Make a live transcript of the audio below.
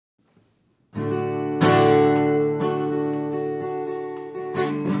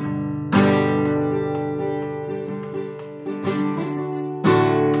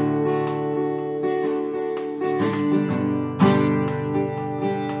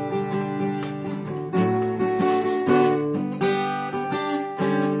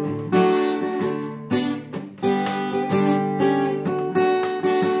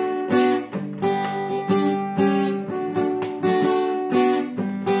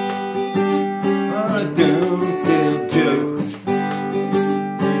I don't tell jokes,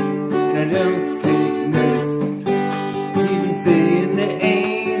 and I don't take notes. Even saying there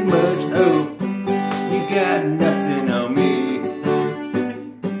ain't much hope, you got nothing on me.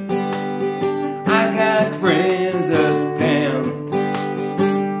 I got friends uptown,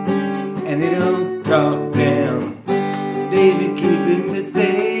 and they don't talk down. They be keeping me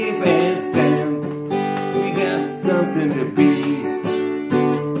safe and sound. We got something to be.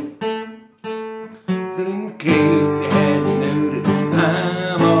 So in case you hadn't noticed,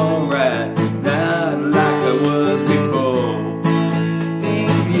 I'm alright, not like I was before.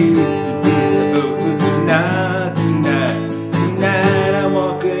 Things used to be so hopeless, but not tonight. Tonight I'm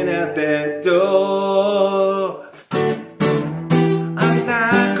walking out that door. I'm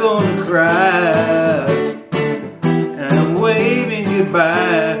not gonna cry, and I'm waving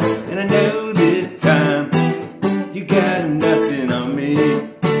goodbye, and I know this time you got nothing on me.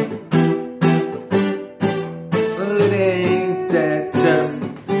 It ain't that tough,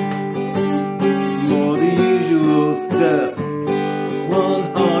 more the usual stuff. One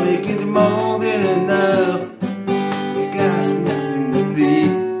heartache is more than enough. You got nothing to see,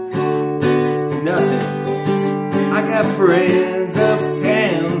 nothing. I got friends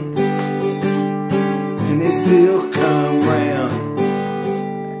uptown, and they still come round.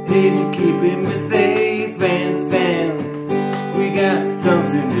 They've been keeping me safe and sound. We got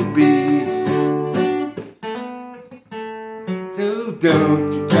something to be. So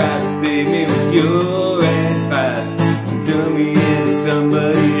don't you try to save me with your advice and turn me into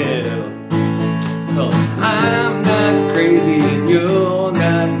somebody else. 'Cause I'm not crazy and you're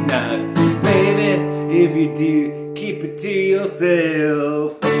not. Baby, if you do, keep it to yourself.